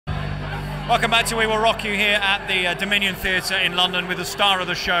Welcome back to We Will Rock You here at the Dominion Theatre in London with the star of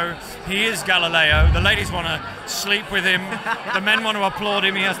the show. He is Galileo. The ladies want to sleep with him. The men want to applaud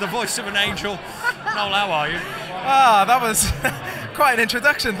him. He has the voice of an angel. Noel, how are you? Ah, that was quite an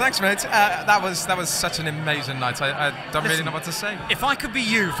introduction. Thanks, mate. That was such an amazing night. I don't really know what to say. If I could be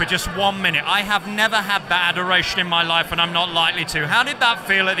you for just 1 minute, I have never had that adoration in my life and I'm not likely to. How did that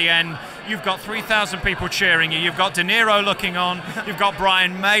feel at the end? You've got 3,000 people cheering you. You've got De Niro looking on. You've got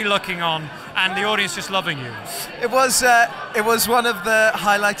Brian May looking on. And the audience just loving you. It was one of the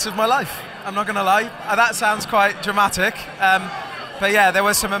highlights of my life. I'm not going to lie. That sounds quite dramatic. But yeah, there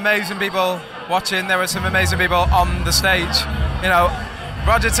were some amazing people watching. There were some amazing people on the stage. You know,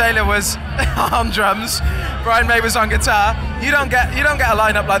 Roger Taylor was on drums. Brian May was on guitar. You don't get a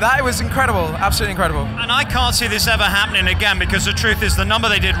lineup like that. It was incredible, absolutely incredible. And I can't see this ever happening again because the truth is the number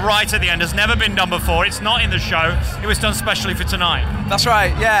they did right at the end has never been done before. It's not in the show. It was done specially for tonight. That's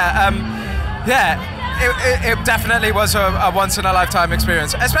right. Yeah. It definitely was a once-in-a-lifetime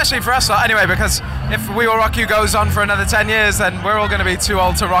experience, especially for us anyway, because if We Will Rock You goes on for another 10 years, then we're all going to be too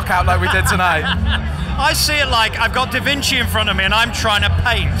old to rock out like we did tonight. I see it like I've got Da Vinci in front of me and I'm trying to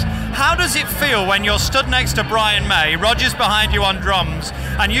paint. How does it feel when you're stood next to Brian May, Roger's behind you on drums,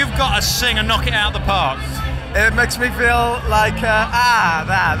 and you've got to sing and knock it out of the park? It makes me feel like,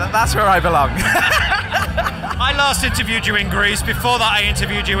 that's where I belong. I last interviewed you in Greece. Before that, I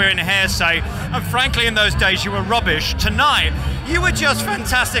interviewed you in Hearsay. And frankly, in those days, you were rubbish. Tonight, you were just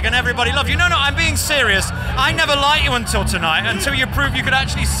fantastic and everybody loved you. No, I'm being serious. I never liked you until tonight, until you proved you could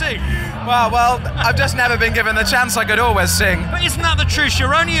actually sing. Well, I've just never been given the chance. I could always sing. But isn't that the truth?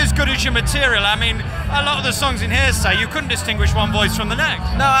 You're only as good as your material. I mean, a lot of the songs in Hearsay, you couldn't distinguish one voice from the next.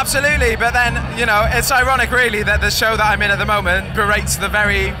 No, absolutely. But then, you know, it's ironic, really, that the show that I'm in at the moment berates the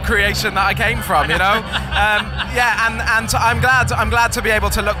very creation that I came from, you know? And I'm glad to be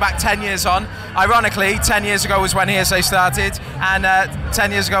able to look back 10 years on. Ironically, 10 years ago was when Hearsay started, and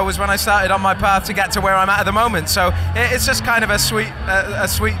 10 years ago was when I started on my path to get to where I'm at the moment. So it's just kind of a sweet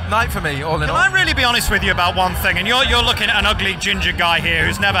night for me, all in all. Can I really be honest with you about one thing? And you're looking at an ugly ginger guy here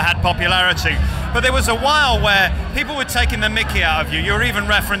who's never had popularity. But there was a while where people were taking the mickey out of you. You were even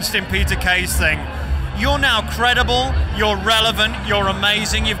referenced in Peter Kay's thing. You're now credible, you're relevant, you're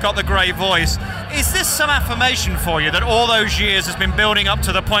amazing, you've got the great voice. Is this some affirmation for you that all those years has been building up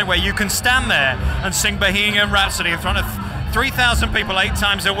to the point where you can stand there and sing Bohemian Rhapsody in front of 3,000 people 8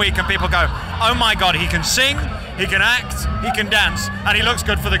 times a week and people go, oh my God, he can sing, he can act, he can dance, and he looks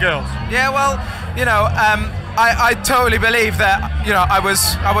good for the girls? Yeah, well, you know, I totally believe that, you know, I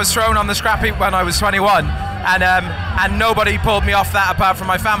was thrown on the scrap heap when I was 21, and nobody pulled me off that apart from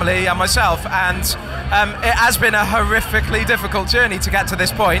my family and myself, and it has been a horrifically difficult journey to get to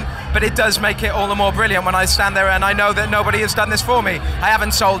this point, but it does make it all the more brilliant when I stand there and I know that nobody has done this for me. I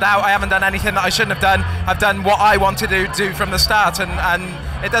haven't sold out, I haven't done anything that I shouldn't have done. I've done what I wanted to do from the start, and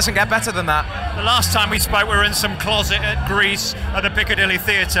it doesn't get better than that. The last time we spoke, we were in some closet at Greece at the Piccadilly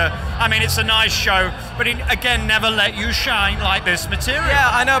Theatre. I mean, it's a nice show, but it, again, never let you shine like this material. Yeah,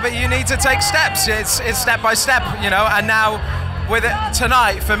 I know, but you need to take steps. It's step by step, you know, and now with it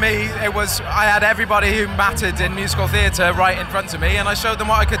tonight, for me, I had everybody who mattered in musical theatre right in front of me, and I showed them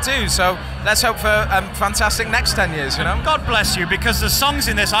what I could do. So let's hope for fantastic next 10 years, you know? God bless you, because the songs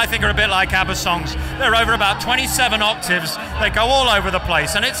in this, I think, are a bit like ABBA songs. They're over about 27 octaves. They go all over the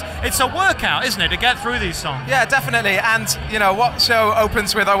place, and it's a workout, isn't it, to get through these songs? Yeah, definitely. And, you know, what show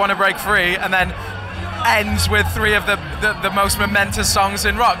opens with I Want to Break Free, and then ends with 3 of the most momentous songs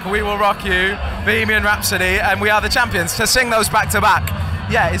in rock: We Will Rock You, Bohemian Rhapsody, and We Are the Champions. To sing those back to back,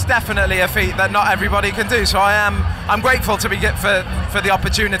 yeah, it's definitely a feat that not everybody can do. So I'm grateful to for the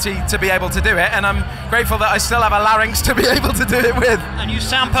opportunity to be able to do it, and I'm grateful that I still have a larynx to be able to do it with. And you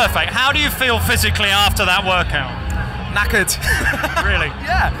sound perfect. How do you feel physically after that workout? Knackered. Really?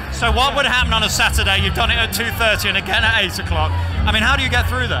 Yeah. So what would happen on a Saturday? You've done it at 2:30 and again at 8 o'clock. I mean, how do you get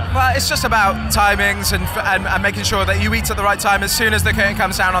through that? Well, it's just about timings and making sure that you eat at the right time. As soon as the curtain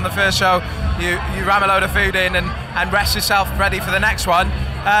comes down on the first show, you ram a load of food in and rest yourself ready for the next one.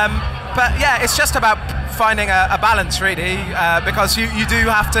 But yeah, it's just about finding a balance, really, because you do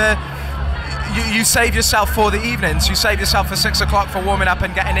have to. You save yourself for the evenings. You save yourself for 6 o'clock for warming up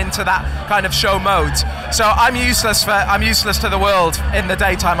and getting into that kind of show mode. So I'm useless to the world in the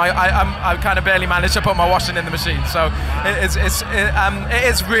daytime. I kind of barely manage to put my washing in the machine. So it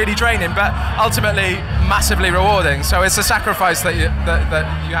is really draining, but ultimately massively rewarding. So it's a sacrifice that you have.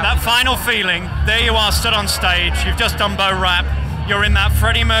 That final feeling. There you are, stood on stage. You've just done Bo Rap. You're in that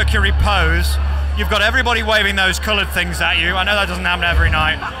Freddie Mercury pose. You've got everybody waving those coloured things at you. I know that doesn't happen every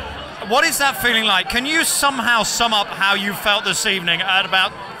night. What is that feeling like? Can you somehow sum up how you felt this evening at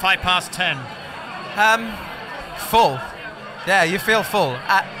about 10:05? Full. Yeah, you feel full.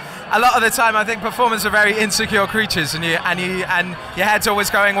 A lot of the time, I think performers are very insecure creatures, and your head's always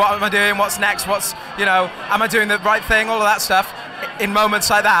going, "What am I doing? What's next? Am I doing the right thing?" All of that stuff. In moments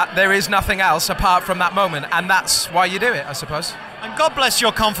like that, there is nothing else apart from that moment, and that's why you do it, I suppose. And God bless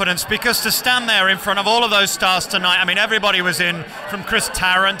your confidence, because to stand there in front of all of those stars tonight, I mean, everybody was in, from Chris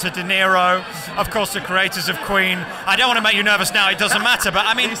Tarrant to De Niro, of course, the creators of Queen. I don't want to make you nervous now, it doesn't matter, but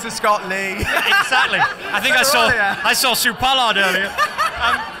I mean... Mr. Scott Lee. Exactly. I think I saw Sue Pollard earlier.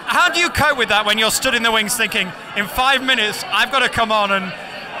 How do you cope with that when you're stood in the wings thinking, in 5 minutes, I've got to come on and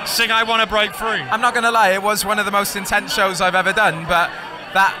sing I Want to Break Free? I'm not going to lie, it was one of the most intense shows I've ever done, but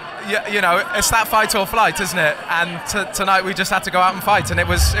that... it's that fight or flight, isn't it? And tonight we just had to go out and fight, and it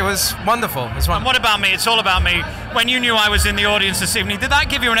was wonderul. And what about me? It's all about me. When you knew I was in the audience this evening, did that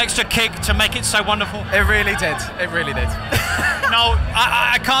give you an extra kick to make it so wonderful? It really did. It really did. No,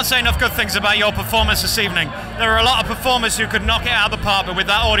 I can't say enough good things about your performance this evening. There are a lot of performers who could knock it out of the park, but with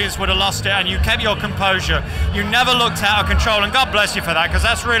that audience would have lost it, and you kept your composure. You never looked out of control, and God bless you for that, because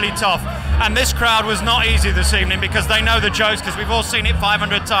that's really tough. And this crowd was not easy this evening, because they know the jokes, because we've all seen it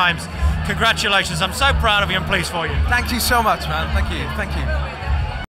 500 times. Congratulations, I'm so proud of you and pleased for you. Thank you so much, man. Thank you.